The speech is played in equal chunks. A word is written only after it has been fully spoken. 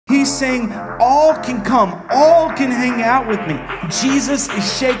he's saying, all can come, all can hang out with me. Jesus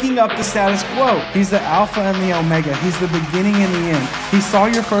is shaking up the status quo. He's the Alpha and the Omega. He's the beginning and the end. He saw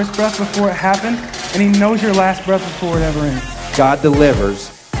your first breath before it happened, and he knows your last breath before it ever ends. God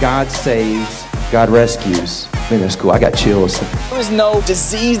delivers, God saves, God rescues. Man, that's cool. I got chills. There is no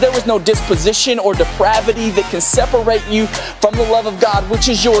disease, there is no disposition or depravity that can separate you from the love of God, which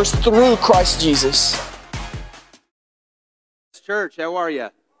is yours through Christ Jesus. Church, how are you?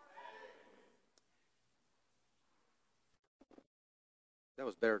 That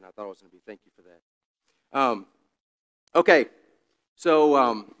was better than I thought it was going to be. Thank you for that. Okay,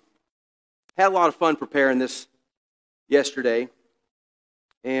 so had a lot of fun preparing this yesterday,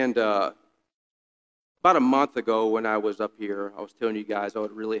 and about a month ago when I was up here, I was telling you guys I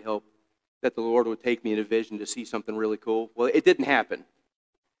would really hope that the Lord would take me in a vision to see something really cool. Well, it didn't happen,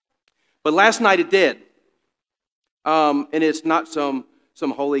 but last night it did. And it's not some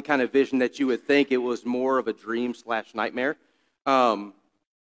holy kind of vision that you would think. It was more of a dream/nightmare.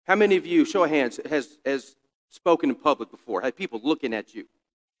 How many of you, show of hands, has spoken in public before? Had people looking at you?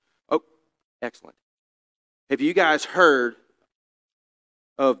 Oh, excellent. Have you guys heard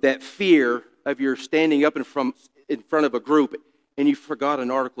of that fear of you're standing up in front of a group and you forgot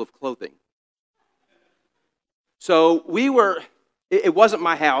an article of clothing? So it wasn't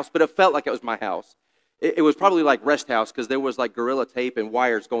my house, but it felt like it was my house. It was probably like Rest House because there was like Gorilla Tape and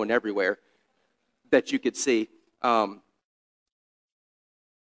wires going everywhere that you could see.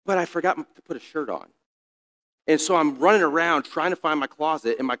 But I forgot to put a shirt on. And so I'm running around trying to find my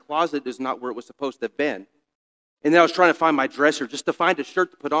closet, and my closet is not where it was supposed to have been. And then I was trying to find my dresser just to find a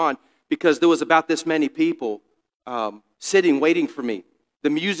shirt to put on because there was about this many people sitting, waiting for me. The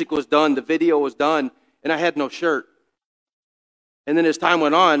music was done, the video was done, and I had no shirt. And then as time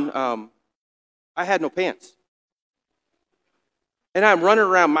went on, I had no pants. And I'm running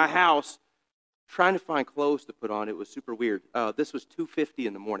around my house trying to find clothes to put on. It was super weird. This was 2:50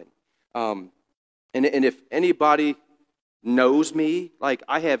 in the morning. And if anybody knows me, like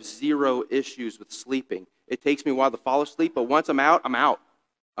I have zero issues with sleeping. It takes me a while to fall asleep, but once I'm out, I'm out.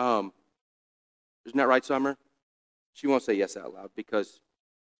 Isn't that right, Summer? She won't say yes out loud because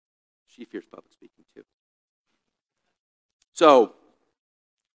she fears public speaking too. So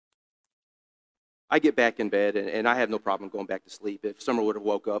I get back in bed, and I have no problem going back to sleep. If Summer would have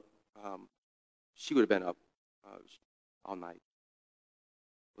woke up, she would have been up all night.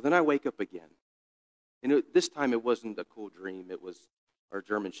 Well, then I wake up again. And this time it wasn't a cool dream. It was our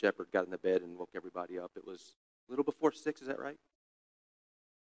German Shepherd got in the bed and woke everybody up. It was a little before 6, is that right?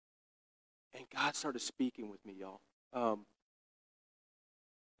 And God started speaking with me, y'all.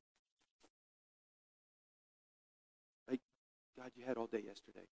 Like, God, you had all day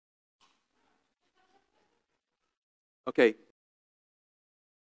yesterday. Okay.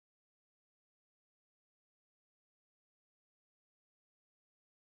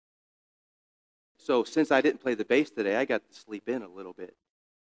 So since I didn't play the bass today, I got to sleep in a little bit.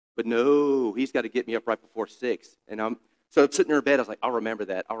 But no, he's got to get me up right before 6. And I'm sitting there in bed, I was like, I'll remember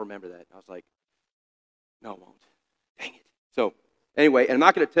that. I'll remember that. And I was like, no, I won't. Dang it. So anyway, and I'm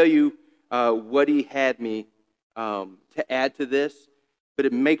not going to tell you what he had me to add to this, but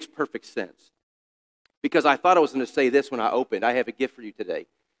it makes perfect sense. Because I thought I was going to say this when I opened. I have a gift for you today.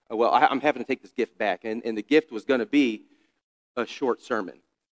 Well, I'm having to take this gift back. And the gift was going to be a short sermon.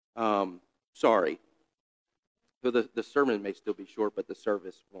 Sorry. So the sermon may still be short, but the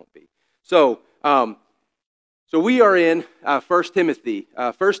service won't be. So we are in 1 Timothy.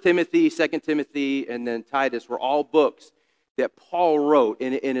 1 Timothy, 2 Timothy, and then Titus were all books that Paul wrote,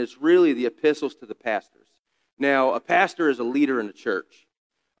 and it's really the epistles to the pastors. Now, a pastor is a leader in a church.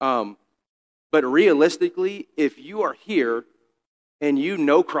 But realistically, if you are here and you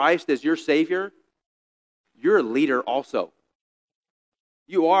know Christ as your Savior, you're a leader also.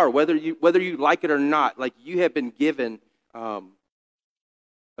 You are, whether you like it or not. Like, you have been given a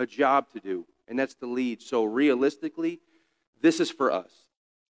job to do, and that's to lead. So realistically, this is for us.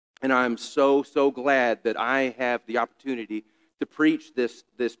 And I'm so glad that I have the opportunity to preach this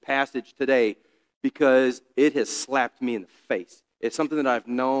passage today because it has slapped me in the face. It's something that I've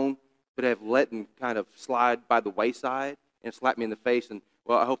known, but have let and kind of slide by the wayside and slap me in the face. And,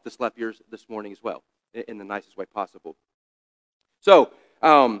 well, I hope to slap yours this morning as well in the nicest way possible. So,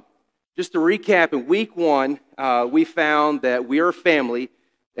 just to recap, in week 1, we found that we are a family,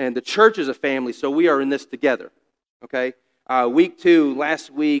 and the church is a family, so we are in this together, okay? Week 2, last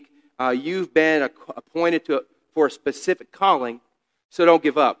week, you've been appointed for a specific calling, so don't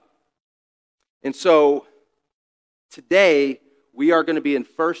give up. And so today, we are going to be in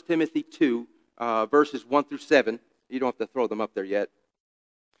 1 Timothy 2, verses 1 through 7. You don't have to throw them up there yet.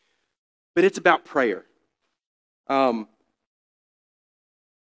 But it's about prayer.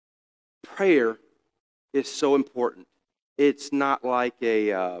 Prayer is so important. It's not like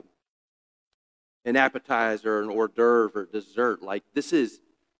an appetizer, an hors d'oeuvre, or dessert. Like, this is,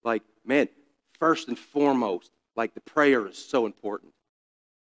 like, man, first and foremost, like, the prayer is so important.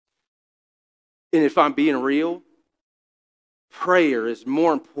 And if I'm being real, prayer is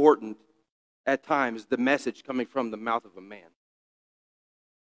more important at times the message coming from the mouth of a man.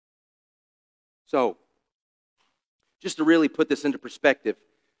 So, just to really put this into perspective,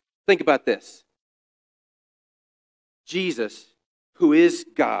 think about this. Jesus, who is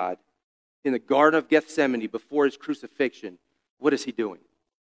God, in the Garden of Gethsemane before his crucifixion, what is he doing?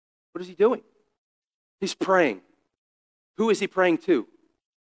 What is he doing? He's praying. Who is he praying to?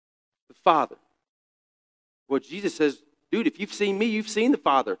 The Father. Well, Jesus says, dude, if you've seen me, you've seen the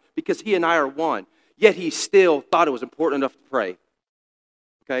Father, because he and I are one. Yet he still thought it was important enough to pray.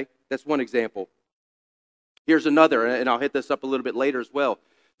 Okay? That's one example. Here's another, and I'll hit this up a little bit later as well.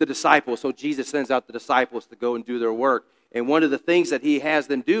 The disciples. So Jesus sends out the disciples to go and do their work. And one of the things that he has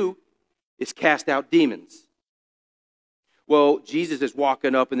them do is cast out demons. Well, Jesus is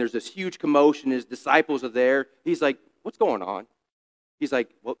walking up, and there's this huge commotion. His disciples are there. He's like, what's going on? He's like,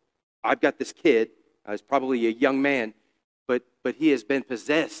 well, I've got this kid. He's probably a young man, but he has been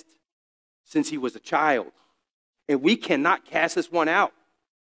possessed since he was a child. And we cannot cast this one out.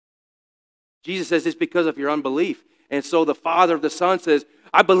 Jesus says it's because of your unbelief. And so the father of the son says,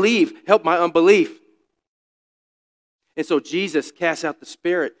 I believe, help my unbelief. And so Jesus casts out the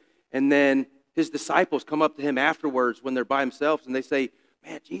spirit, and then his disciples come up to him afterwards when they're by themselves, and they say,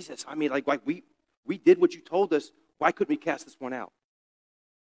 man, Jesus, I mean, like we did what you told us. Why couldn't we cast this one out?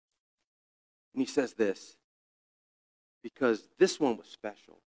 And he says this, because this one was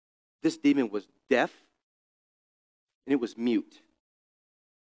special. This demon was deaf, and it was mute.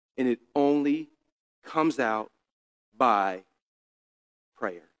 And it only comes out by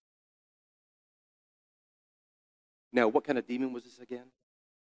prayer. Now, what kind of demon was this again?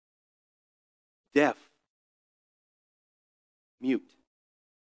 Deaf, mute.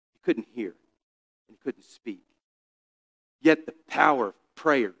 He couldn't hear, and he couldn't speak. Yet the power of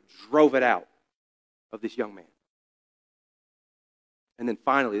prayer drove it out of this young man. And then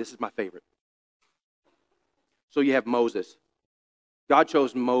finally, this is my favorite. So you have Moses. God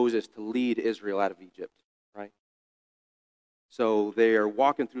chose Moses to lead Israel out of Egypt, right? So they are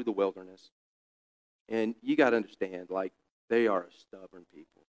walking through the wilderness. And you got to understand, like, they are a stubborn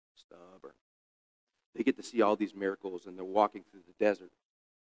people. Stubborn. They get to see all these miracles, and they're walking through the desert.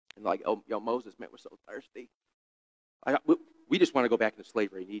 And like, oh, yo, Moses, man, we're so thirsty. We just want to go back into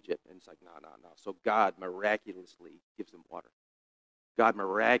slavery in Egypt. And it's like, no. So God miraculously gives them water. God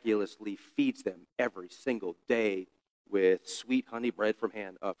miraculously feeds them every single day with sweet honey bread from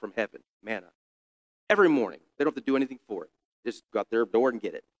heaven, manna. Every morning. They don't have to do anything for it. Just go out their door and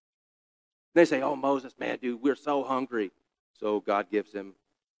get it. And they say, oh, Moses, man, dude, we're so hungry. So God gives them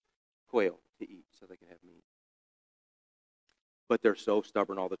quail to eat so they can have meat. But they're so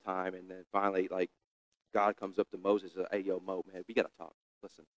stubborn all the time. And then finally, like, God comes up to Moses and says, hey, yo, Mo, man, we got to talk.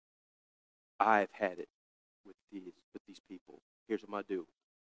 Listen, I've had it with these people. Here's what I'm going to do.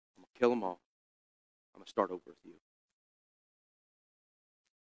 I'm going to kill them all. I'm going to start over with you.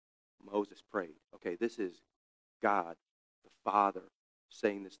 Moses prayed. Okay, this is God, the Father,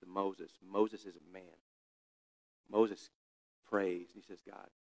 saying this to Moses. Moses is a man. Moses prays. He says, God,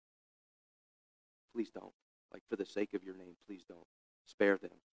 please don't. Like, for the sake of your name, please don't. Spare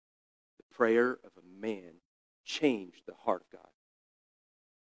them. The prayer of a man changed the heart of God.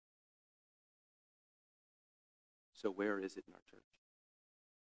 So where is it in our church?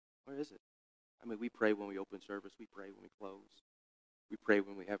 Where is it? I mean, we pray when we open service. We pray when we close. We pray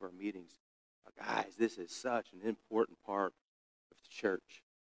when we have our meetings. Guys, this is such an important part of the church.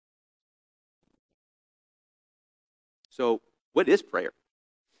 So, what is prayer?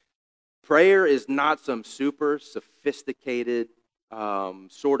 Prayer is not some super sophisticated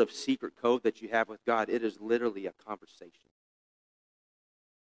sort of secret code that you have with God. It is literally a conversation.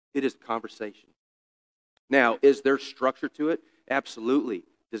 It is a conversation. Now, is there structure to it? Absolutely.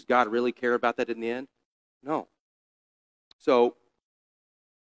 Does God really care about that in the end? No. So,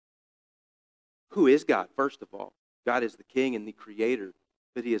 who is God, first of all? God is the King and the Creator,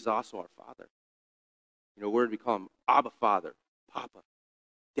 but He is also our Father. You know, where do we call Him? Abba, Father, Papa,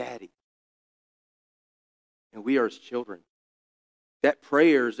 Daddy. And we are His children. That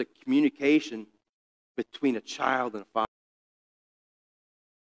prayer is a communication between a child and a father.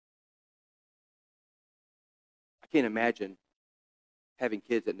 I can't imagine having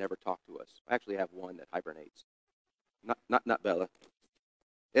kids that never talk to us. I actually have one that hibernates. Not Bella.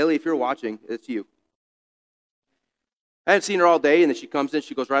 Ellie, if you're watching, it's you. I hadn't seen her all day, and then she comes in,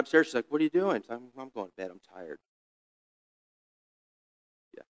 she goes right upstairs, she's like, what are you doing? I'm going to bed, I'm tired.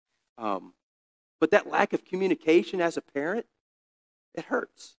 Yeah. But that lack of communication as a parent, it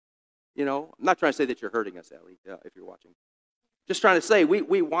hurts. You know, I'm not trying to say that you're hurting us, Ellie, if you're watching. Just trying to say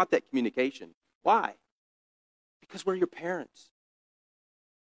we want that communication. Why? Because we're your parents.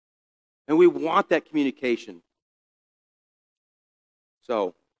 And we want that communication.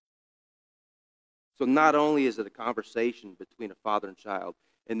 So not only is it a conversation between a father and child,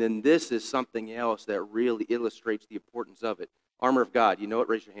 and then this is something else that really illustrates the importance of it. Armor of God. You know it?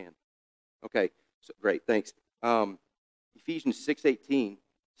 Raise your hand. Okay. So, great. Thanks. Ephesians 6:18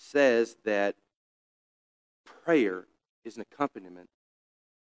 says that prayer is an accompaniment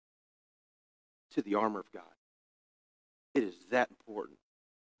to the armor of God. It is that important.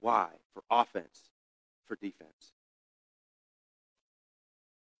 Why? For offense, for defense.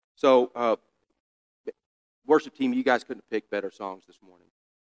 So, worship team, you guys couldn't pick better songs this morning.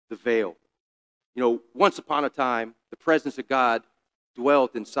 The veil. You know, once upon a time, the presence of God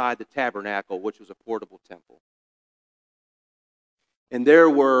dwelt inside the tabernacle, which was a portable temple. And there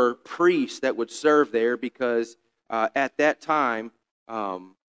were priests that would serve there because at that time,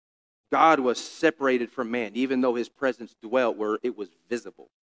 God was separated from man, even though his presence dwelt where it was visible.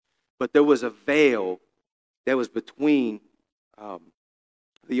 But there was a veil that was between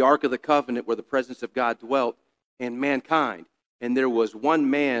the Ark of the Covenant, where the presence of God dwelt, and mankind. And there was one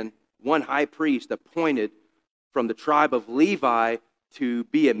man, one high priest appointed from the tribe of Levi to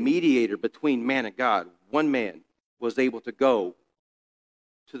be a mediator between man and God. One man was able to go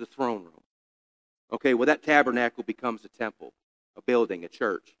to the throne room. Okay, well, that tabernacle becomes a temple, a building, a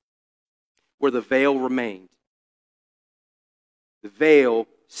church, where the veil remained. The veil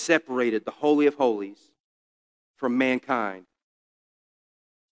separated the Holy of Holies from mankind.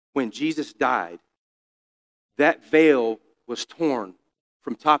 When Jesus died, that veil was torn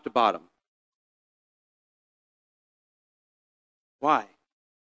from top to bottom. Why?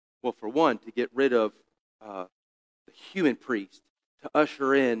 Well, for one, to get rid of the human priest, to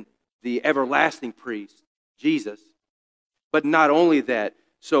usher in the everlasting priest, Jesus. But not only that,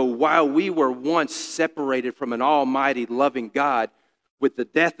 so while we were once separated from an almighty, loving God, with the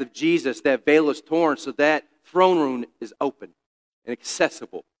death of Jesus, that veil is torn so that throne room is open and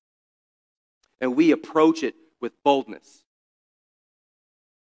accessible. And we approach it with boldness.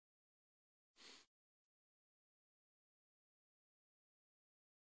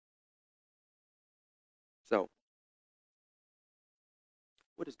 So,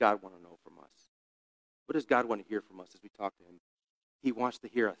 what does God want to know from us? What does God want to hear from us as we talk to him? He wants to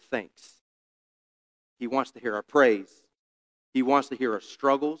hear our thanks. He wants to hear our praise. He wants to hear our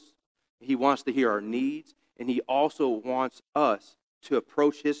struggles. He wants to hear our needs. And he also wants us to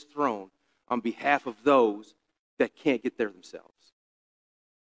approach his throne on behalf of those that can't get there themselves.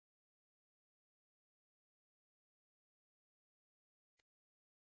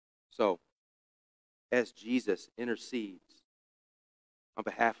 So, as Jesus intercedes on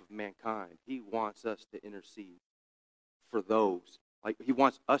behalf of mankind, he wants us to intercede for those. Like, he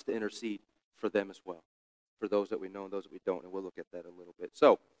wants us to intercede for them as well, for those that we know and those that we don't, and we'll look at that a little bit.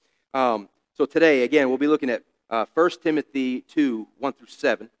 So today, again, we'll be looking at 1 Timothy 2, 1 through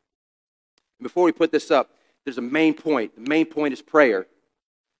 7. And before we put this up, there's a main point. The main point is prayer.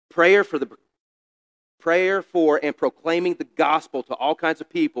 Prayer for and proclaiming the gospel to all kinds of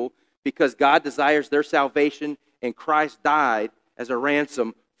people, because God desires their salvation, and Christ died as a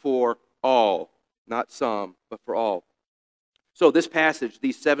ransom for all. Not some, but for all. So this passage,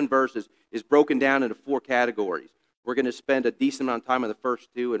 these 7 verses, is broken down into 4 categories. We're going to spend a decent amount of time on the first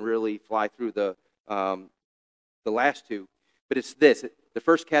 2 and really fly through the last 2. But it's this. The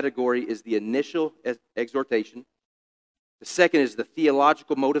first category is the initial exhortation. The second is the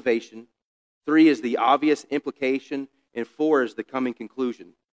theological motivation. 3 is the obvious implication. And 4 is the coming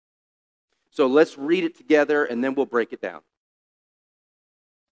conclusion. So let's read it together, and then we'll break it down.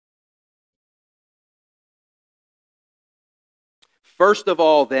 First of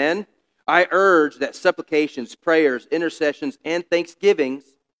all, then, I urge that supplications, prayers, intercessions, and thanksgivings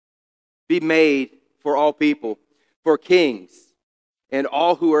be made for all people, for kings, and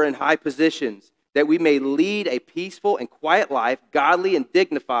all who are in high positions, that we may lead a peaceful and quiet life, godly and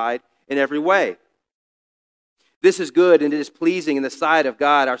dignified in every way. This is good, and it is pleasing in the sight of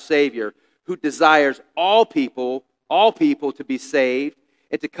God our Savior, who desires all people to be saved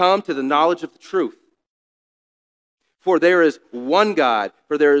and to come to the knowledge of the truth. For there is one God,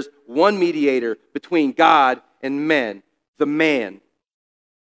 for there is one mediator between God and men, the man,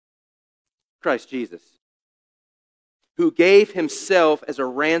 Christ Jesus, who gave himself as a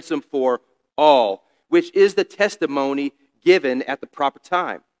ransom for all, which is the testimony given at the proper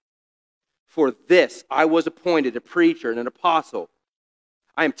time. For this I was appointed a preacher and an apostle.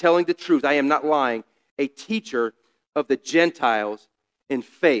 I am telling the truth, I am not lying, a teacher of the Gentiles in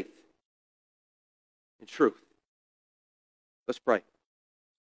faith and truth. Let's pray.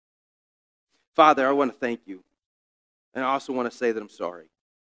 Father, I want to thank you. And I also want to say that I'm sorry.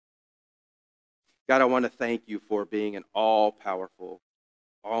 God, I want to thank you for being an all-powerful,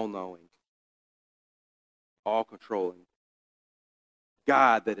 all-knowing, all-controlling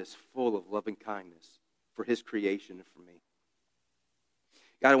God that is full of loving kindness for his creation and for me.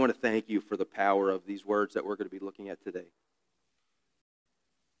 God, I want to thank you for the power of these words that we're going to be looking at today.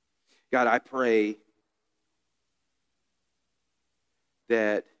 God, I pray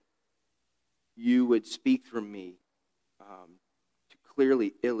that you would speak through me to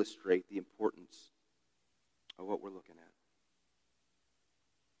clearly illustrate the importance of what we're looking at.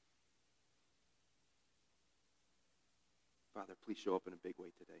 Father, please show up in a big way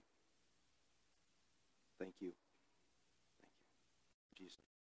today. Thank you. Thank you. Jesus.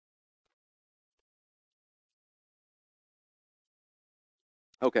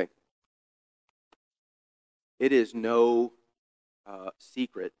 Okay. It is no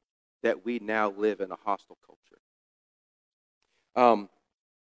secret that we now live in a hostile culture.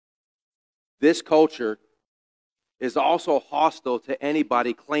 This culture is also hostile to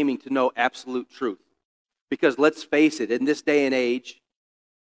anybody claiming to know absolute truth. Because let's face it, in this day and age,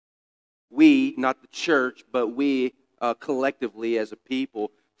 we, not the church, but we collectively as a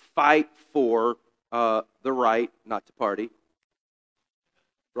people, fight for the right not to party.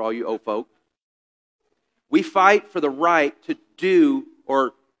 For all you old folk. We fight for the right to do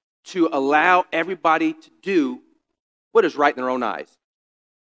or to allow everybody to do what is right in their own eyes.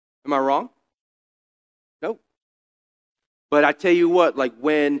 Am I wrong? No. But I tell you what, like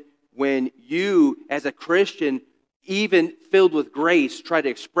when you as a Christian, even filled with grace, try to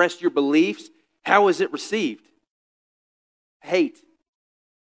express your beliefs, how is it received? Hate.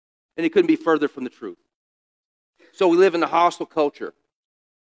 And it couldn't be further from the truth. So we live in a hostile culture.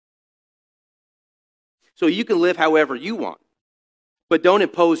 So you can live however you want, but don't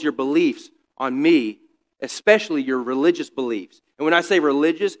impose your beliefs on me, especially your religious beliefs. And when I say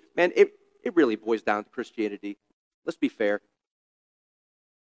religious, man, it really boils down to Christianity. Let's be fair.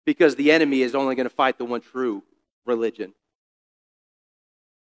 Because the enemy is only going to fight the one true religion.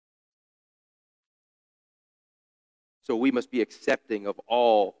 So we must be accepting of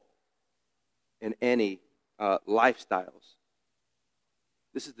all and any lifestyles.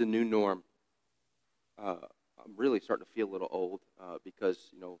 This is the new norm. I'm really starting to feel a little old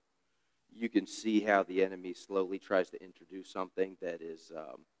because, you can see how the enemy slowly tries to introduce something that is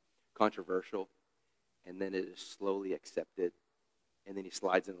controversial, and then it is slowly accepted, and then he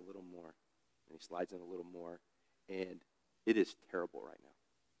slides in a little more, and he slides in a little more, and it is terrible right now.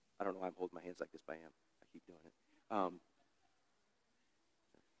 I don't know why I'm holding my hands like this, but I am. I keep doing it.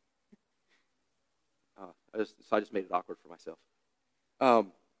 I just made it awkward for myself.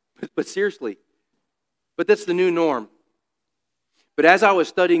 But seriously, but that's the new norm. But as I was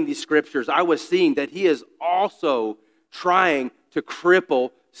studying these scriptures, I was seeing that he is also trying to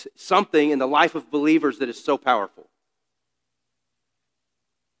cripple something in the life of believers that is so powerful.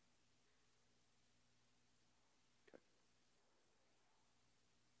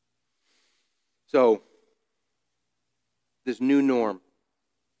 So, this new norm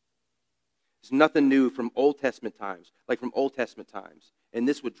is nothing new from Old Testament times, And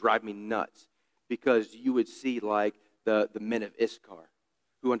this would drive me nuts because you would see like the men of Issachar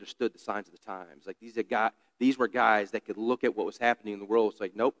who understood the signs of the times. Like these were guys that could look at what was happening in the world. It's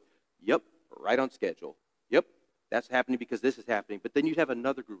like, nope, yep, right on schedule. Yep, that's happening because this is happening. But then you'd have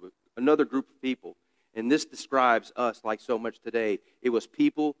another group of people. And this describes us like so much today. It was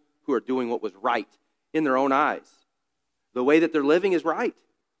people who are doing what was right in their own eyes. The way that they're living is right.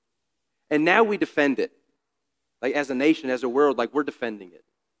 And now we defend it. Like as a nation, as a world, like we're defending it.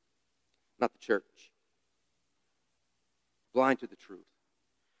 Not the church. Blind to the truth.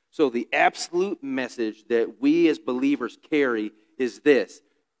 So the absolute message that we as believers carry is this.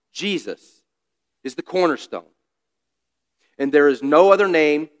 Jesus is the cornerstone. And there is no other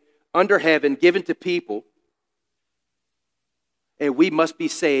name under heaven given to people. And we must be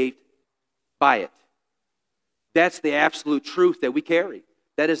saved by it. That's the absolute truth that we carry.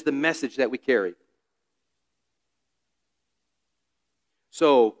 That is the message that we carry.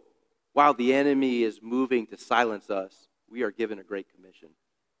 So, while the enemy is moving to silence us, we are given a great commission.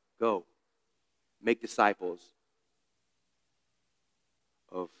 Go, make disciples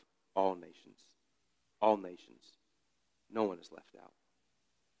of all nations. All nations. No one is left out.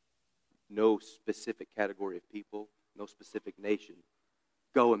 No specific category of people, no specific nation.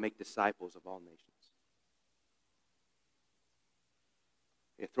 Go and make disciples of all nations.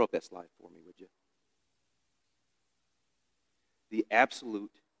 Yeah, throw up that slide for me, would you? The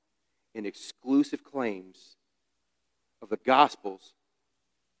absolute and exclusive claims of the Gospels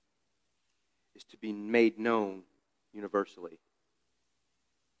is to be made known universally.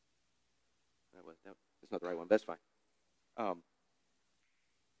 That's not the right one. That's fine.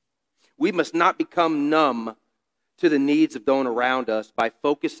 We must not become numb to the needs of those around us by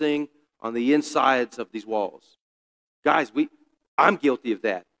focusing on the insides of these walls. Guys, I'm guilty of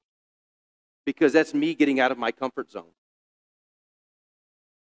that because that's me getting out of my comfort zone.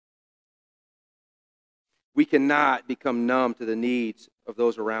 We cannot become numb to the needs of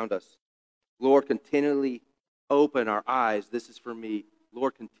those around us. Lord, continually open our eyes. This is for me.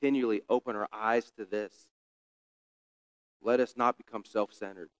 Lord, continually open our eyes to this. Let us not become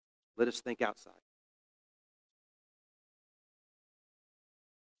self-centered. Let us think outside.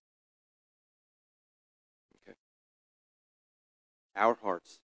 Okay. Our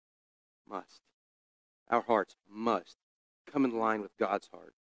hearts must come in line with God's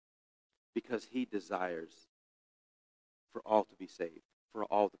heart because He desires for all to be saved, for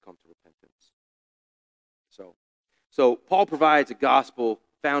all to come to repentance. So Paul provides a gospel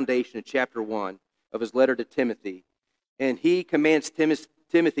foundation in chapter 1 of his letter to Timothy, and he commands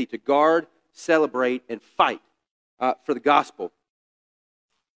Timothy to guard, celebrate, and fight for the gospel.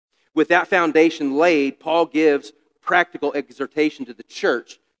 With that foundation laid, Paul gives practical exhortation to the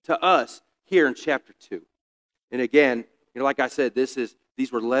church, to us, here in chapter 2. And again, like I said, these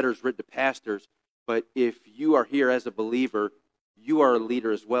were letters written to pastors, but if you are here as a believer, you are a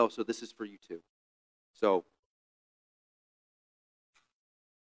leader as well, so this is for you too. So,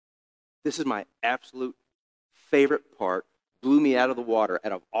 this is my absolute favorite part. Blew me out of the water.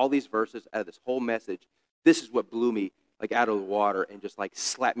 Out of all these verses, out of this whole message, this is what blew me out of the water and just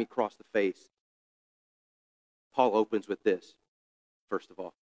slapped me across the face. Paul opens with this, first of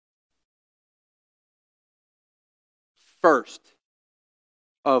all. First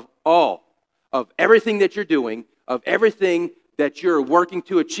of all, of everything that you're doing, of everything that you're working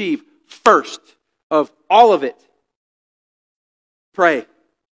to achieve, first of all of it, pray.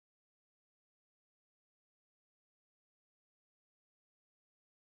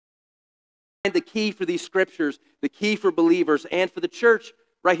 And the key for these scriptures, the key for believers and for the church,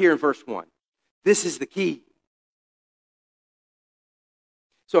 right here in verse 1. This is the key.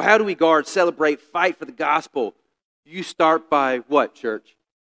 So how do we guard, celebrate, fight for the gospel? You start by what, church?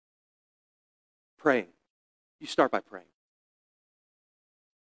 Praying. You start by praying.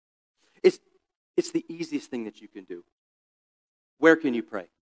 It's the easiest thing that you can do. Where can you pray?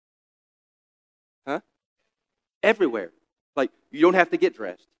 Huh? Everywhere. You don't have to get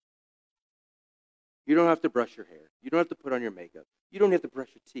dressed. You don't have to brush your hair. You don't have to put on your makeup. You don't have to brush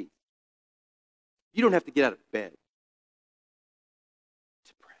your teeth. You don't have to get out of bed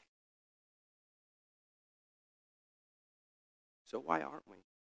to pray. So why aren't we?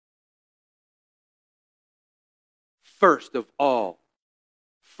 First of all,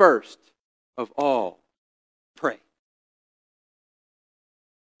 pray.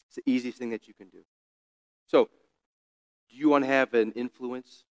 It's the easiest thing that you can do. So, do you want to have an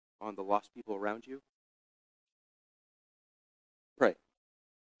influence on the lost people around you? Pray.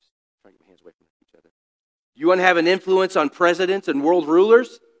 Just trying to get my hands away from each other. You want to have an influence on presidents and world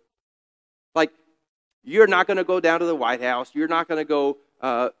rulers? You're not going to go down to the White House. You're not going to go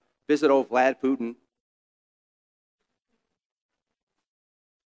visit old Vlad Putin.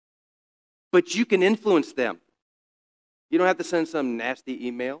 But you can influence them. You don't have to send some nasty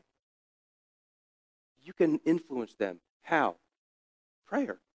email. You can influence them. How?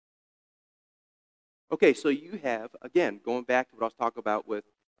 Prayer. Okay, so you have, again, going back to what I was talking about with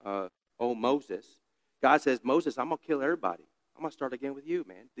Moses. God says, Moses, I'm going to kill everybody. I'm going to start again with you,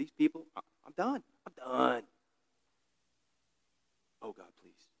 man. These people, I'm done. I'm done. Oh, God,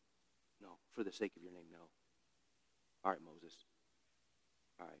 please. No, for the sake of your name, no. All right, Moses.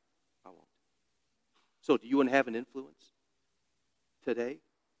 All right, I won't. So do you want to have an influence today?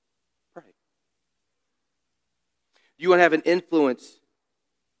 Pray. Do you want to have an influence?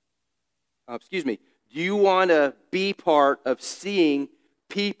 Do you want to be part of seeing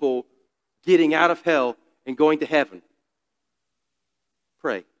people getting out of hell and going to heaven?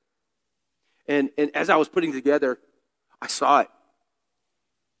 Pray. And as I was putting together, I saw it.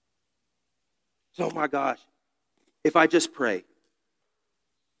 So, oh my gosh, if I just pray,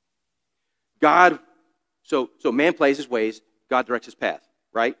 God, so man plays his ways, God directs his path,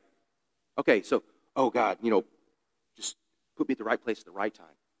 right? Okay, so, oh God, just He'll be at the right place at the right time.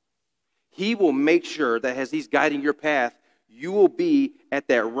 He will make sure that as he's guiding your path, you will be at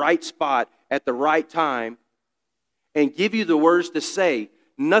that right spot at the right time and give you the words to say.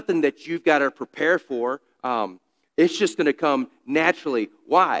 Nothing that you've got to prepare for. It's just going to come naturally.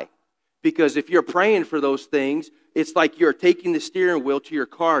 Why? Because if you're praying for those things, it's like you're taking the steering wheel to your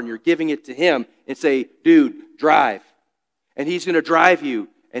car and you're giving it to him and say, dude, drive. And he's going to drive you.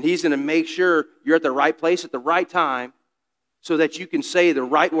 And he's going to make sure you're at the right place at the right time so that you can say the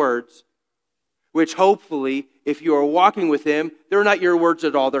right words, which hopefully, if you are walking with him, they're not your words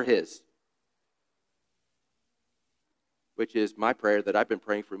at all, they're his. Which is my prayer that I've been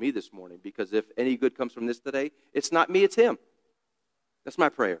praying for me this morning, because if any good comes from this today, it's not me, it's him. That's my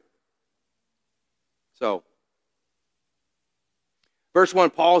prayer. So, verse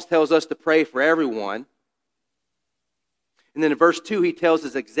 1, Paul tells us to pray for everyone. And then in verse 2, he tells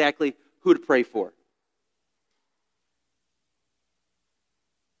us exactly who to pray for.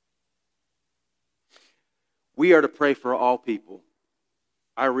 We are to pray for all people.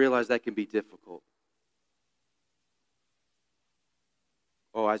 I realize that can be difficult.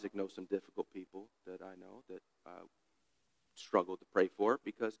 Oh, Isaac knows some difficult people that I know that struggle to pray for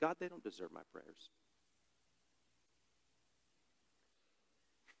because, God, they don't deserve my prayers.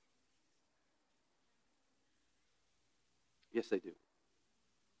 Yes, they do.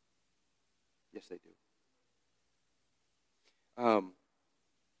 Yes, they do.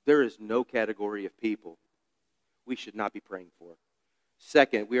 There is no category of people we should not be praying for.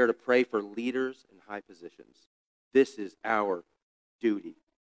 Second, we are to pray for leaders in high positions. This is our duty.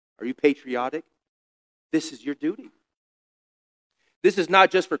 Are you patriotic? This is your duty. This is not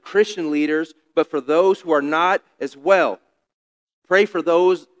just for Christian leaders, but for those who are not as well. Pray for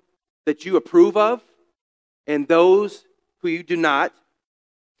those that you approve of and those who you do not.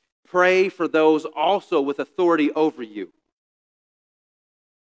 Pray for those also with authority over you.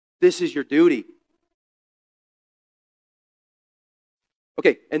 This is your duty.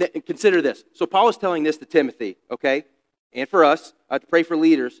 Okay, and consider this. So Paul is telling this to Timothy, okay, and for us to pray for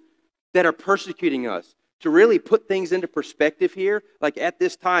leaders that are persecuting us. To really put things into perspective here, like at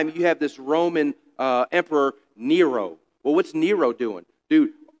this time, you have this Roman emperor, Nero. Well, what's Nero doing?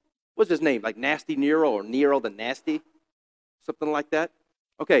 Dude, what's his name? Like Nasty Nero or Nero the Nasty? Something like that?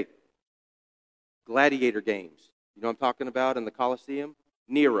 Okay, gladiator games. You know what I'm talking about in the Colosseum?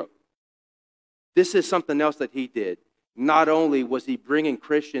 Nero. This is something else that he did. Not only was he bringing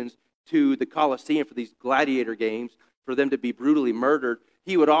Christians to the Colosseum for these gladiator games, for them to be brutally murdered,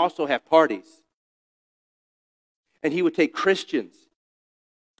 he would also have parties. And he would take Christians,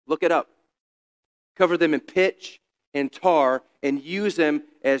 look it up, cover them in pitch and tar, and use them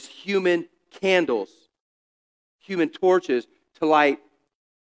as human candles, human torches to light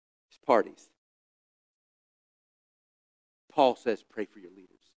his parties. Paul says, pray for your leaders.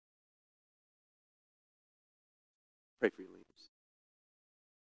 Pray for your leaders.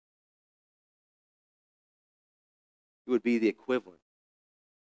 It would be the equivalent,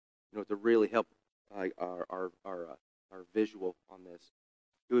 to really help our visual on this.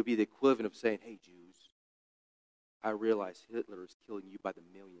 It would be the equivalent of saying, hey, Jews, I realize Hitler is killing you by the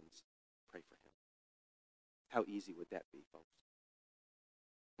millions. Pray for him. How easy would that be, folks?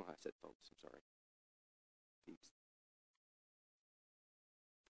 Well, I said folks, I'm sorry. Peeps.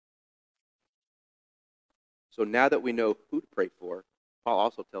 So now that we know who to pray for, Paul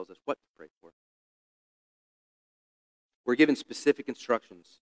also tells us what to pray for. We're given specific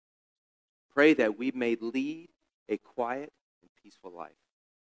instructions. Pray that we may lead a quiet and peaceful life.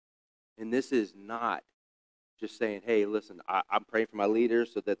 And this is not just saying, hey, listen, I'm praying for my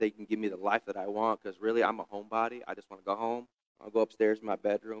leaders so that they can give me the life that I want, because really I'm a homebody. I just want to go home. I'll go upstairs in my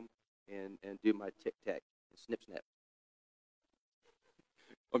bedroom and do my tic-tac and snip-snap.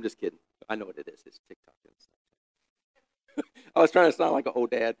 I'm just kidding. I know what it is. It's TikTok and stuff. I was trying to sound like an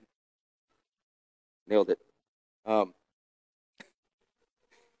old dad. Nailed it.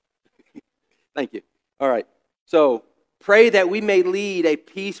 Thank you. All right. So, pray that we may lead a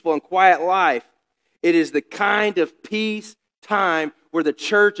peaceful and quiet life. It is the kind of peace time where the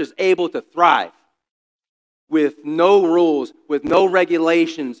church is able to thrive with no rules, with no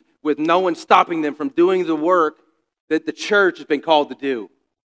regulations, with no one stopping them from doing the work that the church has been called to do.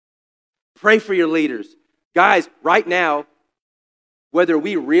 Pray for your leaders. Guys, right now, whether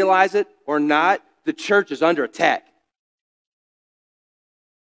we realize it or not, the church is under attack.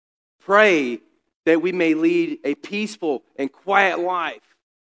 Pray that we may lead a peaceful and quiet life,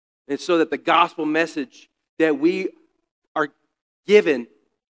 and so that the gospel message that we are given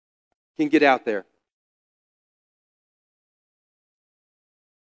can get out there.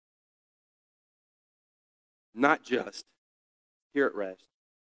 Not just here at Rest,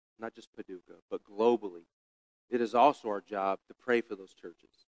 not just Paducah, but globally, it is also our job to pray for those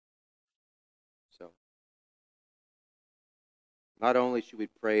churches. So, not only should we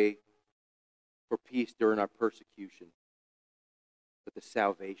pray for peace during our persecution, but the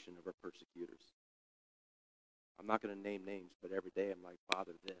salvation of our persecutors. I'm not going to name names, but every day I'm like,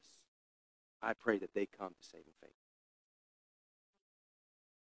 Father, this. I pray that they come to saving faith.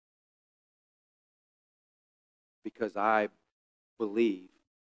 Because I believe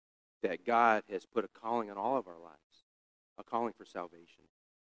that God has put a calling on all of our lives, a calling for salvation.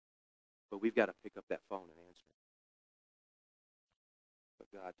 But we've got to pick up that phone and answer it.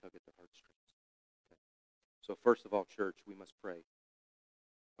 But God tugged at the heartstrings. Okay. So first of all, church, we must pray.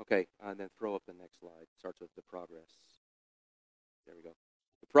 Okay, and then throw up the next slide. It starts with the progress. There we go.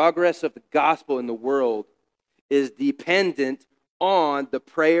 The progress of the gospel in the world is dependent on the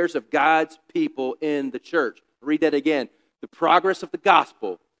prayers of God's people in the church. Read that again. The progress of the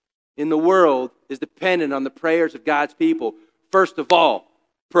gospel in the world is dependent on the prayers of God's people. First of all,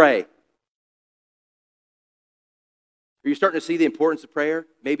 pray. Are you starting to see the importance of prayer?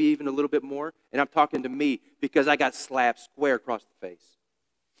 Maybe even a little bit more? And I'm talking to me because I got slapped square across the face.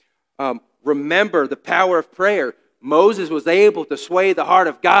 Remember the power of prayer. Moses was able to sway the heart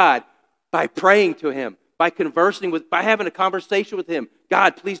of God by praying to him, by having a conversation with him.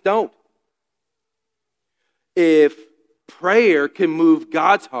 God, please don't. If prayer can move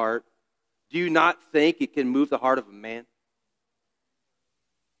God's heart, do you not think it can move the heart of a man?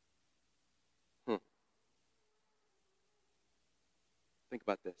 Think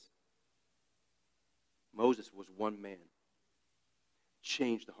about this. Moses was one man.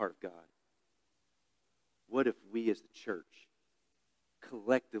 Changed the heart of God. What if we as the church,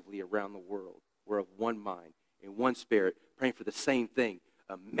 collectively around the world, were of one mind, in one spirit, praying for the same thing?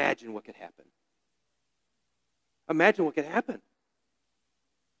 Imagine what could happen. Imagine what could happen.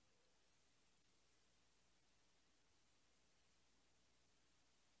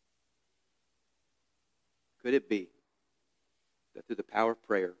 Could it be that through the power of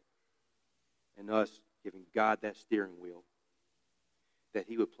prayer and us giving God that steering wheel, that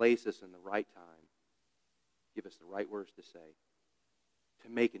He would place us in the right time, give us the right words to say, to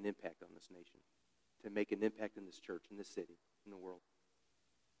make an impact on this nation, to make an impact in this church, in this city, in the world,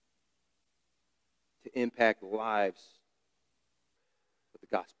 to impact lives with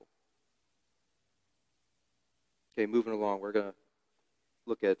the gospel. Okay, moving along, we're going to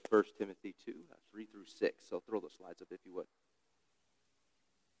look at 1 Timothy 2, 3 through 6. So throw those slides up if you would.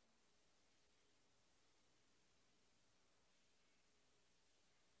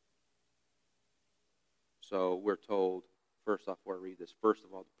 So we're told, first off, before I read this, first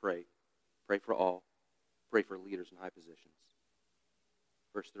of all, to pray. Pray for all. Pray for leaders in high positions.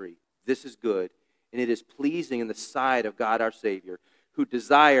 Verse 3, this is good, and it is pleasing in the sight of God our Savior, who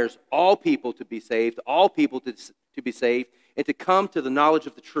desires all people to be saved, all people to be saved, and to come to the knowledge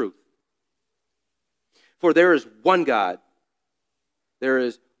of the truth. For there is one God, there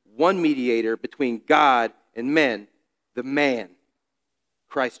is one mediator between God and men, the man,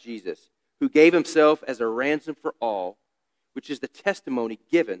 Christ Jesus, who gave himself as a ransom for all, which is the testimony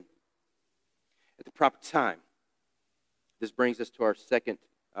given at the proper time. This brings us to our second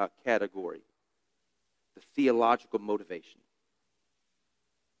category, the theological motivation.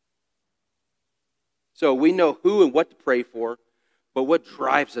 So we know who and what to pray for, but what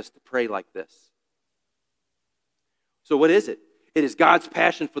drives us to pray like this? So what is it? It is God's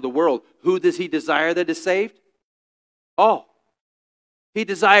passion for the world. Who does He desire that is saved? All. He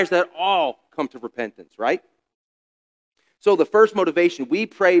desires that all come to repentance, right? So the first motivation, we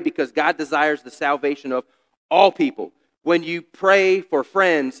pray because God desires the salvation of all people. When you pray for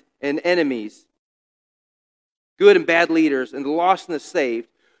friends and enemies, good and bad leaders, and the lost and the saved,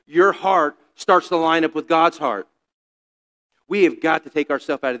 your heart starts to line up with God's heart. We have got to take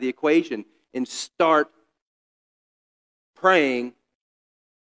ourselves out of the equation and start praying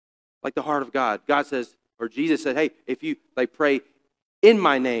like the heart of God. God says, or Jesus said, hey, if you pray in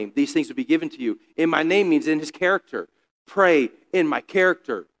my name, these things will be given to you. In my name means in His character. Pray in my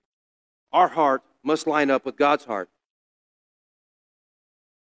character. Our heart must line up with God's heart.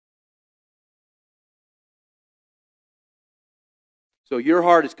 So your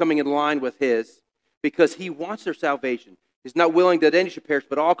heart is coming in line with His because He wants their salvation. He's not willing that any should perish,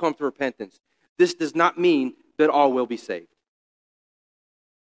 but all come to repentance. This does not mean that all will be saved.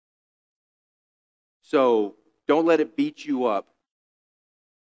 So don't let it beat you up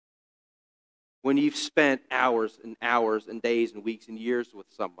when you've spent hours and hours and days and weeks and years with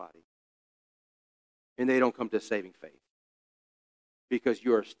somebody and they don't come to saving faith because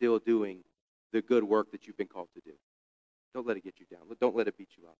you are still doing the good work that you've been called to do. Don't let it get you down. Don't let it beat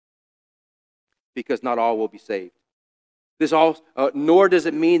you up. Because not all will be saved. Nor does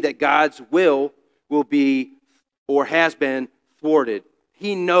it mean that God's will be or has been thwarted.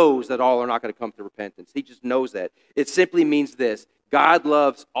 He knows that all are not going to come to repentance. He just knows that. It simply means this: God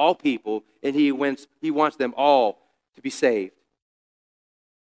loves all people, and He wants them all to be saved.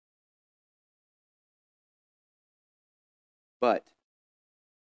 But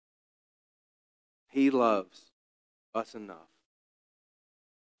He loves us enough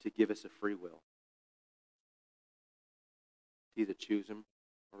to give us a free will to either choose Him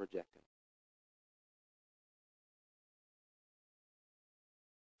or reject Him.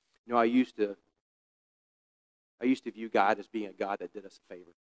 You know, I used to view God as being a God that did us a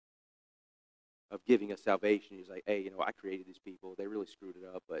favor of giving us salvation. He's like, hey, I created these people. They really screwed it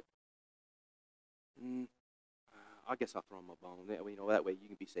up, but I guess I'll throw them a bone. That way you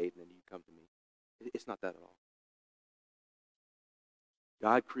can be saved and then you come to me. It's not that at all.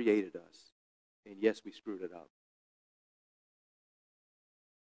 God created us, and yes, we screwed it up.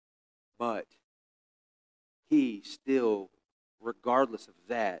 But He still, regardless of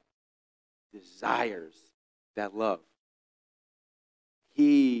that, desires that love.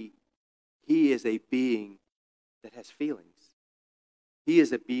 He is a being that has feelings. He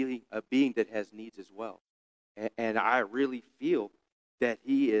is a being that has needs as well. And I really feel that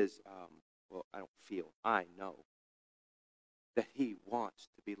He is, I don't feel, I know that He wants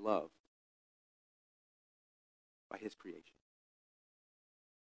to be loved by His creation.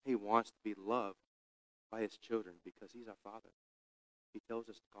 He wants to be loved by His children because He's our Father. He tells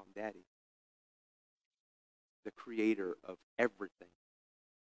us to call Him Daddy, the creator of everything.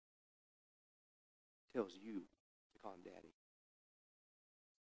 Tells you to call Him Daddy.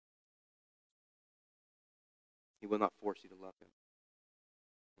 He will not force you to love Him.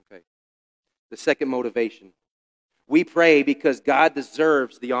 Okay. The second motivation. We pray because God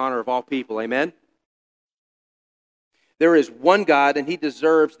deserves the honor of all people. Amen? There is one God, and He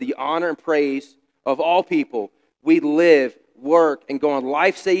deserves the honor and praise of all people. We live, work, and go on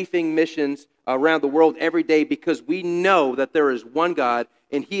life-saving missions around the world every day because we know that there is one God,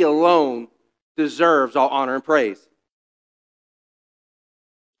 and He alone deserves all honor and praise.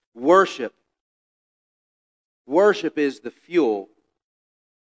 Worship. Worship is the fuel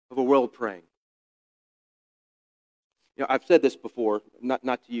of a world praying. I've said this before, not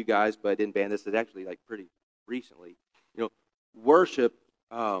to you guys, but in band, this is actually pretty recently. Worship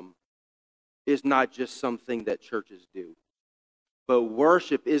is not just something that churches do, but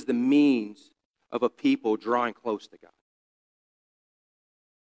worship is the means of a people drawing close to God.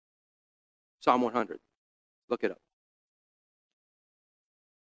 Psalm 100, look it up.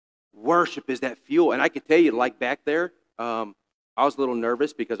 Worship is that fuel, and I can tell you, back there, I was a little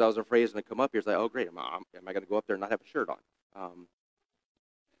nervous because I was afraid I was going to come up here. It's like, oh great, am I going to go up there and not have a shirt on?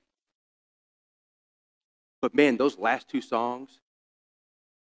 But man, those last two songs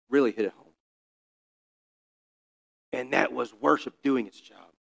really hit it home. And that was worship doing its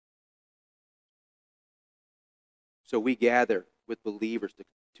job. So we gather with believers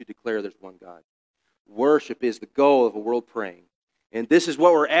to declare there's one God. Worship is the goal of a world praying. And this is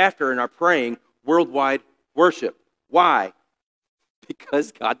what we're after in our praying, worldwide worship. Why?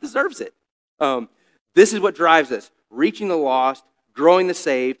 Because God deserves it. This is what drives us. Reaching the lost, growing the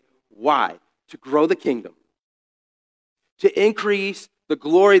saved. Why? To grow the kingdom. To increase the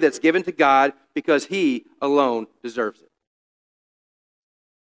glory that's given to God because He alone deserves it.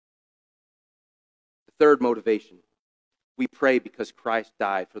 The third motivation. We pray because Christ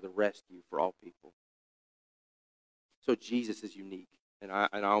died for the rescue for all people. So Jesus is unique. And I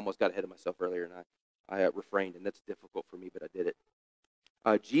almost got ahead of myself earlier, and I refrained, and that's difficult for me, but I did it.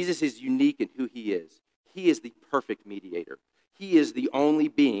 Jesus is unique in who He is. He is the perfect mediator. He is the only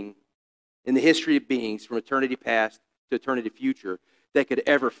being in the history of beings from eternity past to eternity future that could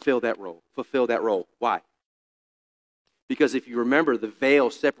ever fulfill that role. Why? Because if you remember, the veil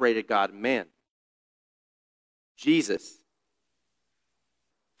separated God and man. Jesus,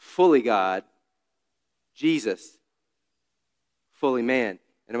 fully God. Jesus, fully man.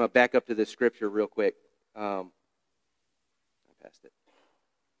 And I'm going to back up to this scripture real quick. I passed it.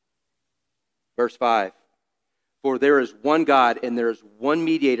 Verse 5. For there is one God and there is one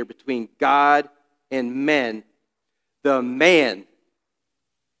mediator between God and men, the man,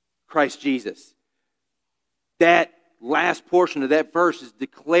 Christ Jesus. That last portion of that verse is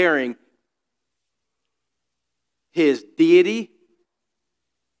declaring His deity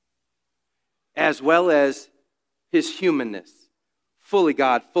as well as His humanness. Fully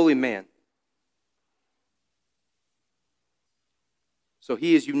God, fully man. So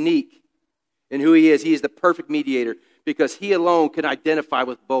He is unique in who He is. He is the perfect mediator because he alone can identify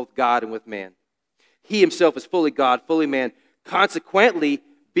with both God and with man. He himself is fully God, fully man. Consequently,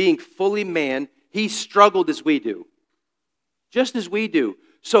 being fully man, he struggled as we do, just as we do.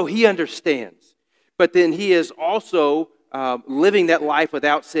 So he understands. But then he is also living that life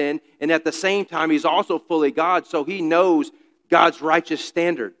without sin, and at the same time, he's also fully God, so he knows God's righteous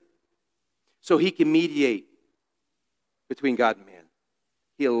standard. So he can mediate between God and man.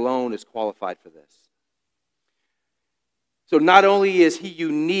 He alone is qualified for this. So not only is he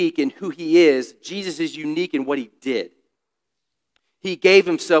unique in who he is, Jesus is unique in what he did. He gave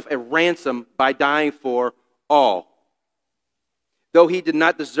himself a ransom by dying for all. Though he did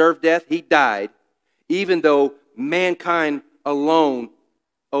not deserve death, he died, even though mankind alone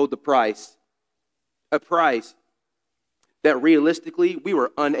owed the price. A price that realistically we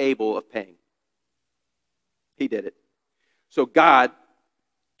were unable of paying. He did it. So God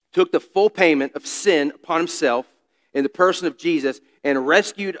took the full payment of sin upon himself in the person of Jesus and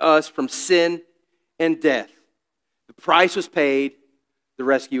rescued us from sin and death. The price was paid, the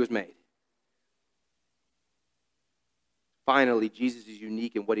rescue was made. Finally, Jesus is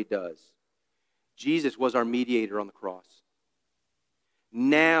unique in what he does. Jesus was our mediator on the cross.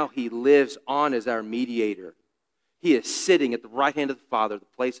 Now he lives on as our mediator. He is sitting at the right hand of the Father, the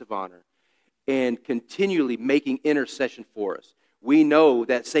place of honor, and continually making intercession for us. We know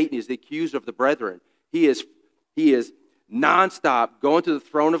that Satan is the accuser of the brethren. He is nonstop going to the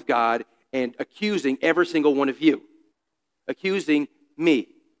throne of God and accusing every single one of you, accusing me.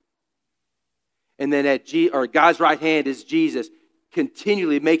 And then at God's right hand is Jesus,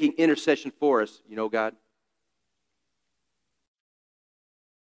 continually making intercession for us. You know, God,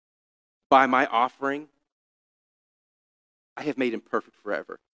 by my offering, I have made him perfect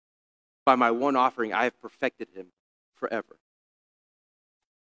forever. By my one offering, I have perfected him forever.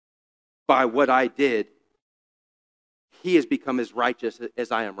 By what I did, he has become as righteous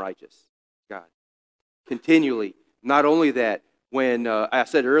as I am righteous. God. Continually. Not only that, when I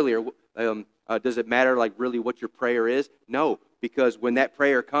said earlier, does it matter like really what your prayer is? No, because when that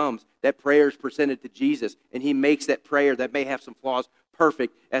prayer comes, that prayer is presented to Jesus, and he makes that prayer that may have some flaws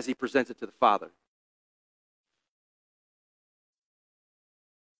perfect as he presents it to the Father.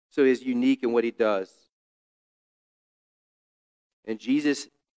 So he is unique in what he does. And Jesus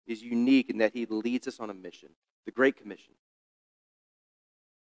is unique in that he leads us on a mission, the Great Commission.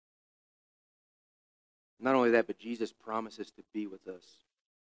 Not only that, but Jesus promises to be with us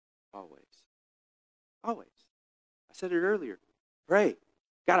always. Always. I said it earlier. Pray.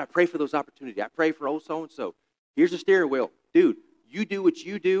 God, I pray for those opportunities. I pray for old so-and-so. Here's the steering wheel. Dude, you do what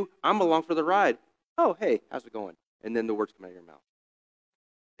you do. I'm along for the ride. Oh, hey, how's it going? And then the words come out of your mouth.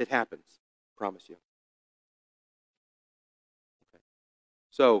 It happens. Promise you. Okay.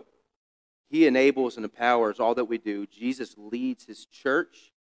 So, he enables and empowers all that we do. Jesus leads his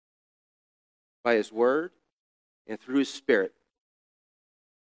church by his word and through his Spirit.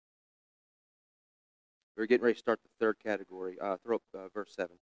 We're getting ready to start the third category. Throw up verse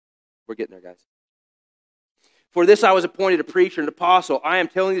 7. We're getting there, guys. For this I was appointed a preacher and an apostle. I am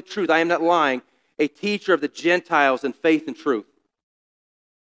telling the truth. I am not lying. A teacher of the Gentiles in faith and truth.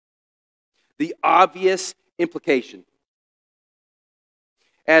 The obvious implication.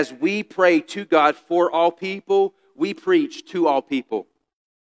 As we pray to God for all people, we preach to all people.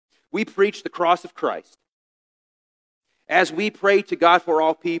 We preach the cross of Christ. As we pray to God for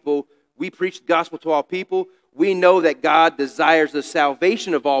all people, we preach the gospel to all people. We know that God desires the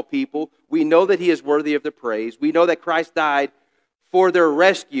salvation of all people. We know that he is worthy of the praise. We know that Christ died for their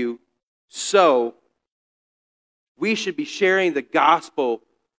rescue. So, we should be sharing the gospel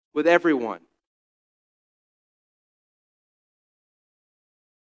with everyone.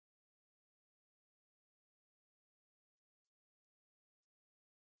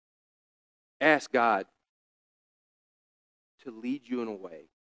 Ask God to lead you in a way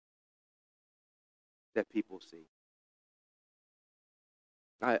that people see.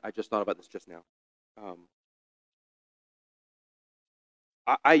 I just thought about this just now.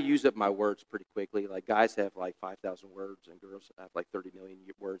 I use up my words pretty quickly. Like guys have like 5,000 words and girls have like 30 million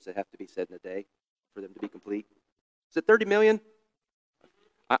words that have to be said in a day for them to be complete. Is it 30 million?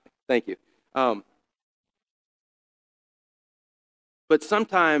 Thank you. But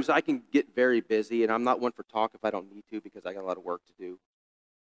sometimes I can get very busy, and I'm not one for talk if I don't need to because I got a lot of work to do.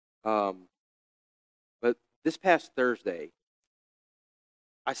 But this past Thursday,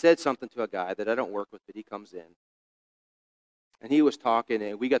 I said something to a guy that I don't work with, but he comes in. And he was talking,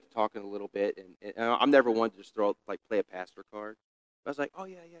 and we got to talking a little bit. And I'm never one to just play a pastor card. But I was like, oh,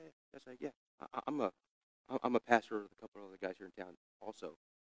 yeah. I was like, yeah, I'm a pastor of a couple of other guys here in town also.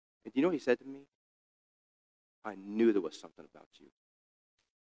 And do you know what he said to me? I knew there was something about you.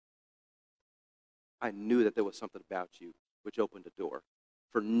 I knew that there was something about you which opened a door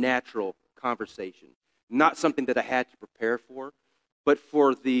for natural conversation. Not something that I had to prepare for, but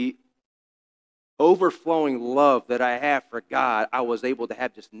for the overflowing love that I have for God, I was able to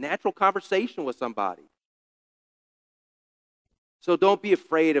have just natural conversation with somebody. So don't be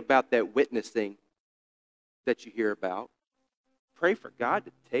afraid about that witnessing that you hear about. Pray for God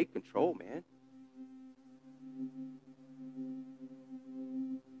to take control, man.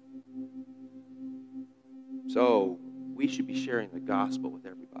 So we should be sharing the gospel with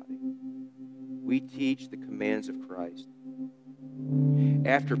everybody. We teach the commands of Christ.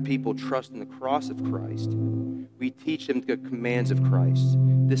 After people trust in the cross of Christ, we teach them the commands of Christ.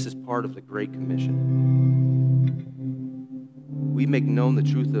 This is part of the Great Commission. We make known the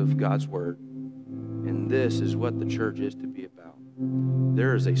truth of God's word, and this is what the church is to be about.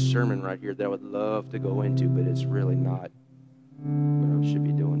 There is a sermon right here that I would love to go into, but it's really not what I should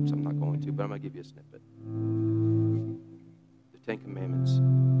be doing, so I'm not going to, but I'm going to give you a snippet. The Ten Commandments,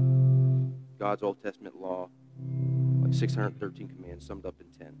 God's Old Testament law, like 613 commands summed up in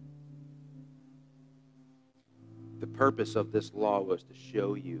 10. The purpose of this law was to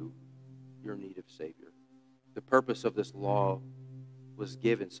show you your need of a Savior. The purpose of this law was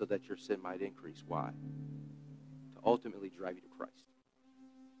given so that your sin might increase. Why? To ultimately drive you to Christ.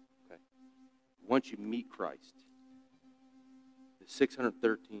 Okay? Once you meet Christ, the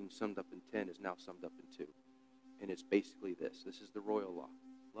 613 summed up in 10 is now summed up in 2. And it's basically this. This is the royal law.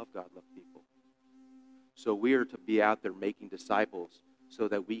 Love God, love people. So we are to be out there making disciples so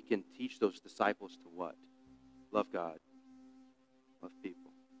that we can teach those disciples to what? Love God, love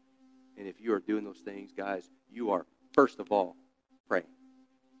people. And if you are doing those things, guys, you are, first of all, praying.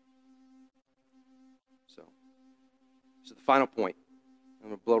 So the final point. I'm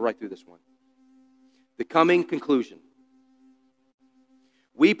going to blow right through this one. The coming conclusion.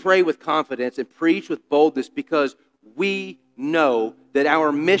 We pray with confidence and preach with boldness because we know that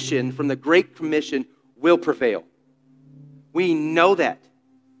our mission from the Great Commission will prevail. We know that.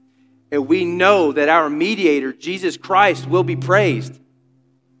 And we know that our mediator, Jesus Christ, will be praised.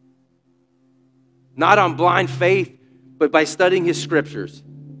 Not on blind faith, but by studying his scriptures.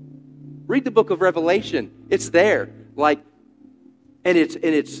 Read the book of Revelation. It's there. And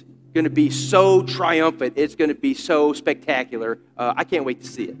it's going to be so triumphant. It's going to be so spectacular. I can't wait to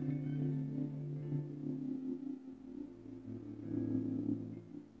see it.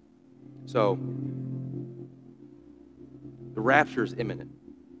 So, the rapture is imminent.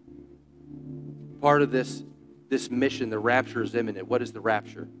 Part of this mission, the rapture is imminent. What is the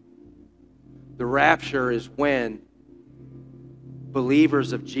rapture? The rapture is when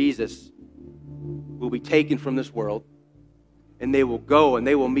believers of Jesus will be taken from this world, and they will go and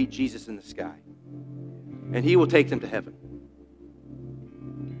they will meet Jesus in the sky. And he will take them to heaven.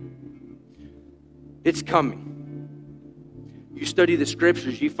 It's coming. You study the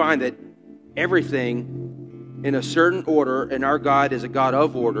scriptures, you find that everything in a certain order, and our God is a God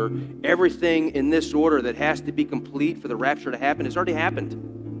of order. Everything in this order that has to be complete for the rapture to happen has already happened.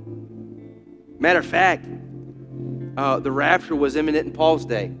 Matter of fact, the rapture was imminent in Paul's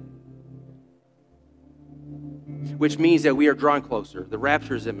day, which means that we are drawing closer. The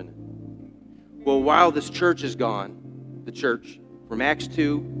rapture is imminent. Well, while this church is gone, the church, from Acts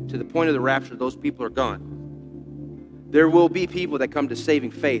 2 to the point of the rapture, those people are gone. There will be people that come to saving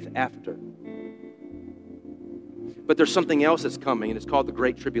faith after. But there's something else that's coming, and it's called the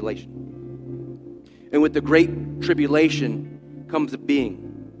Great Tribulation. And with the Great Tribulation comes a being.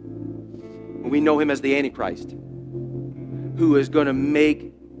 We know him as the Antichrist, who is going to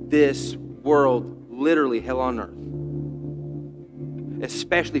make this world literally hell on earth,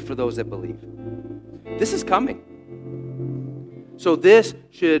 especially for those that believe. This is coming. So this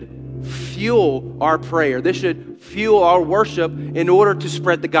should fuel our prayer. This should fuel our worship in order to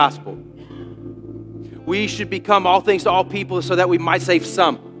spread the gospel. We should become all things to all people so that we might save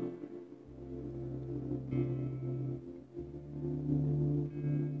some.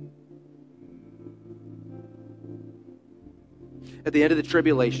 At the end of the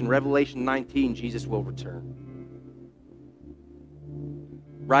tribulation, Revelation 19, Jesus will return,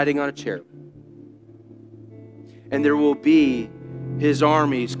 riding on a cherub. And there will be his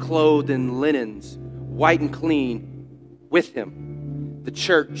armies clothed in linens, white and clean, with him, the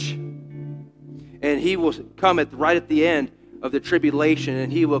church. And he will come right at the end of the tribulation,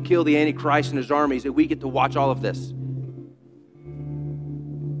 and he will kill the Antichrist and his armies, and we get to watch all of this.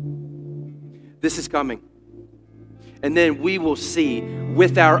 This is coming. And then we will see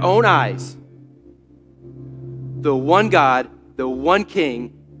with our own eyes the one God, the one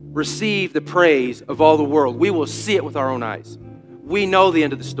King, receive the praise of all the world. We will see it with our own eyes. We know the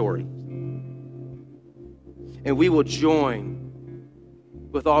end of the story. And we will join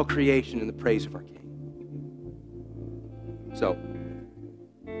with all creation in the praise of our King. So,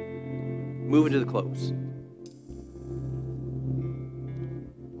 moving to the close.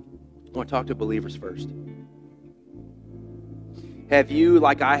 I want to talk to believers first. Have you,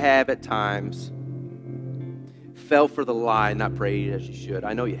 like I have at times, fell for the lie and not prayed as you should?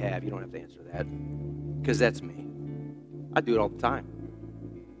 I know you have. You don't have to answer that, because that's me. I do it all the time.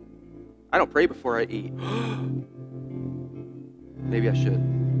 I don't pray before I eat. Maybe I should.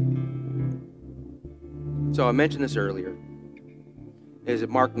 So I mentioned this earlier. Is it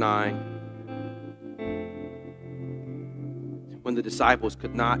Mark 9? When the disciples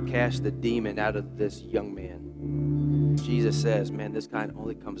could not cast the demon out of this young man, Jesus says, man, this kind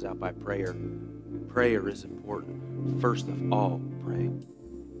only comes out by prayer. Prayer is important. First of all, pray.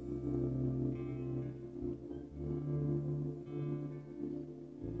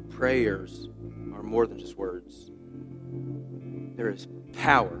 Prayers are more than just words. There is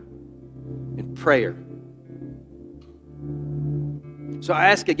power in prayer. So I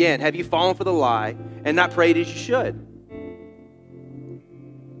ask again, have you fallen for the lie and not prayed as you should?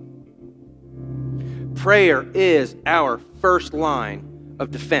 Prayer is our first line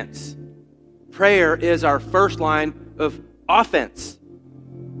of defense. Prayer is our first line of offense.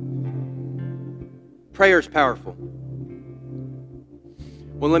 Prayer is powerful.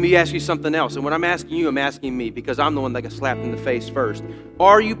 Well, let me ask you something else. And when I'm asking you, I'm asking me, because I'm the one that got slapped in the face first.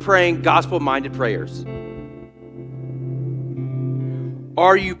 Are you praying gospel-minded prayers?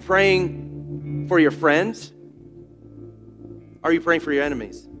 Are you praying for your friends? Are you praying for your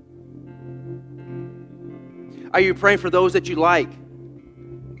enemies? Are you praying for those that you like?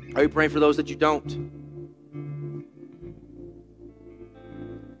 Are you praying for those that you don't?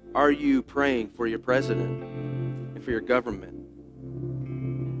 Are you praying for your president and for your government?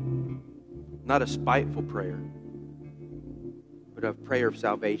 Not a spiteful prayer, but a prayer of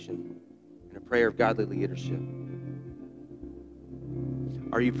salvation and a prayer of godly leadership.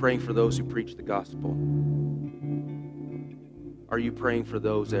 Are you praying for those who preach the gospel? Are you praying for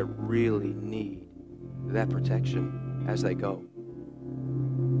those that really need that protection as they go?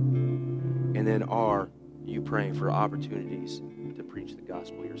 And then are you praying for opportunities to preach the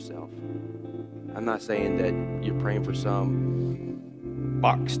gospel yourself? I'm not saying that you're praying for some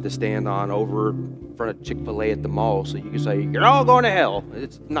box to stand on over in front of Chick-fil-A at the mall so you can say, you're all going to hell.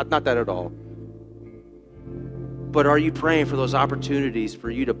 It's not that at all. But are you praying for those opportunities for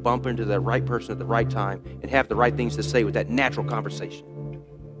you to bump into the right person at the right time and have the right things to say with that natural conversation?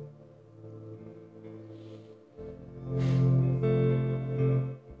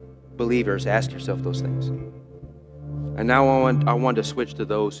 Believers, ask yourself those things. And now I want to switch to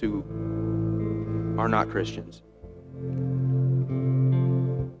those who are not Christians.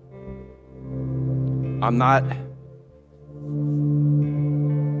 I'm not...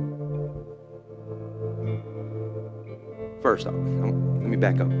 First off, let me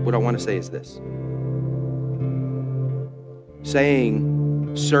back up. What I want to say is this.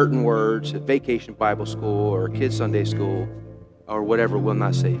 Saying certain words at Vacation Bible School or Kids Sunday School or whatever will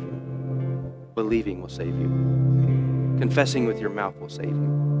not save you. Believing will save you. Confessing with your mouth will save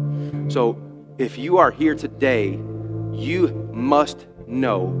you. So if you are here today, you must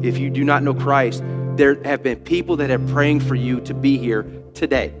know, if you do not know Christ, there have been people that are praying for you to be here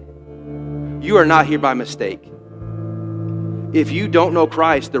today. You are not here by mistake. If you don't know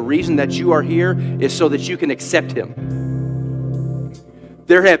Christ, the reason that you are here is so that you can accept Him.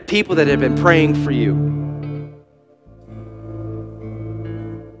 There have people that have been praying for you.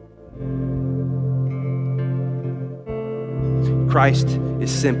 Christ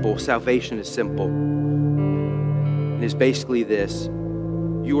is simple. Salvation is simple. And it's basically this.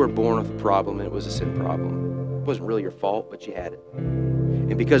 You were born with a problem, and it was a sin problem. It wasn't really your fault, but you had it.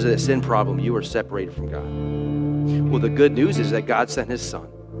 And because of that sin problem, you were separated from God. Well, the good news is that God sent His Son.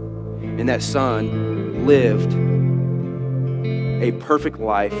 And that Son lived a perfect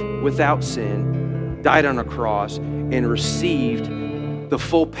life without sin, died on a cross, and received the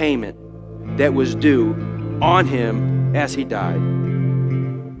full payment that was due on Him as He died.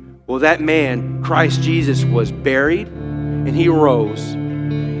 Well, that man, Christ Jesus, was buried, and He rose,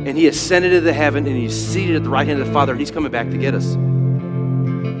 and He ascended into heaven, and He's seated at the right hand of the Father, and He's coming back to get us.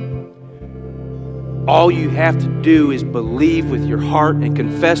 All you have to do is believe with your heart and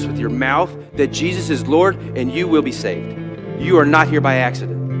confess with your mouth that Jesus is Lord, and you will be saved. You are not here by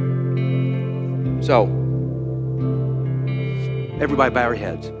accident. So, everybody bow your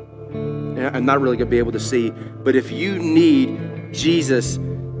heads. I'm not really going to be able to see, but if you need Jesus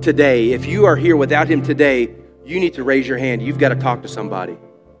today, if you are here without him today, you need to raise your hand. You've got to talk to somebody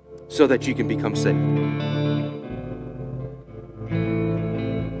so that you can become saved.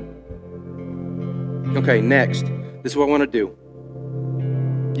 Okay, next. This is what I want to do.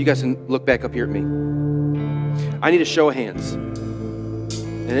 You guys can look back up here at me. I need a show of hands.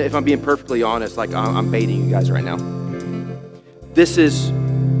 And if I'm being perfectly honest, like I'm baiting you guys right now. This is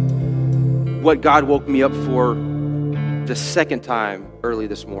what God woke me up for the second time early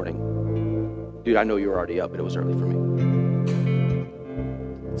this morning. Dude, I know you were already up, but it was early for me.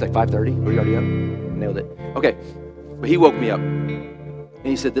 It's like 5:30. Were you already up? Nailed it. Okay. But he woke me up. And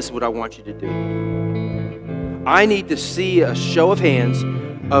he said, this is what I want you to do. I need to see a show of hands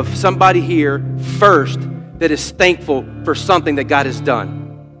of somebody here first that is thankful for something that God has done.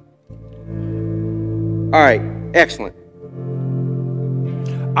 All right. Excellent.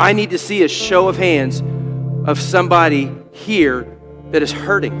 I need to see a show of hands of somebody here that is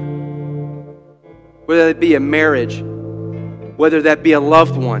hurting. Whether that be a marriage, whether that be a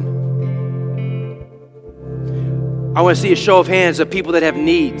loved one. I want to see a show of hands of people that have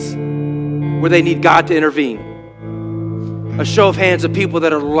needs, where they need God to intervene. A show of hands of people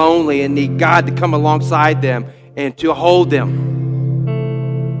that are lonely and need God to come alongside them and to hold them.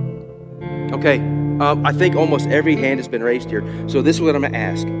 Okay, I think almost every hand has been raised here. So this is what I'm going to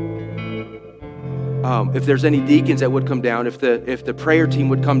ask. If there's any deacons that would come down, if the prayer team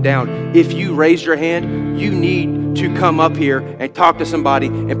would come down, if you raised your hand, you need to come up here and talk to somebody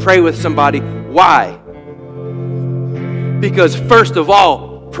and pray with somebody. Why? Because first of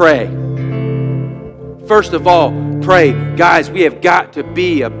all, pray. First of all, pray. Guys, we have got to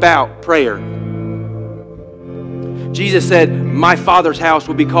be about prayer. Jesus said, my Father's house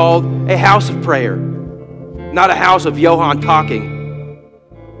will be called a house of prayer, not a house of Johann talking.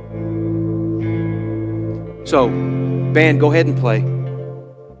 So, band, go ahead and play.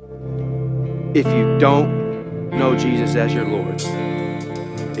 If you don't know Jesus as your Lord,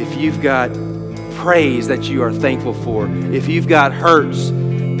 if you've got praise that you are thankful for, if you've got hurts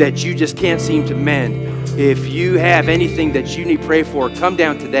that you just can't seem to mend, if you have anything that you need prayer for, come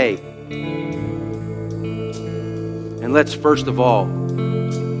down today. And let's first of all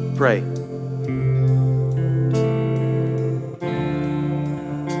pray.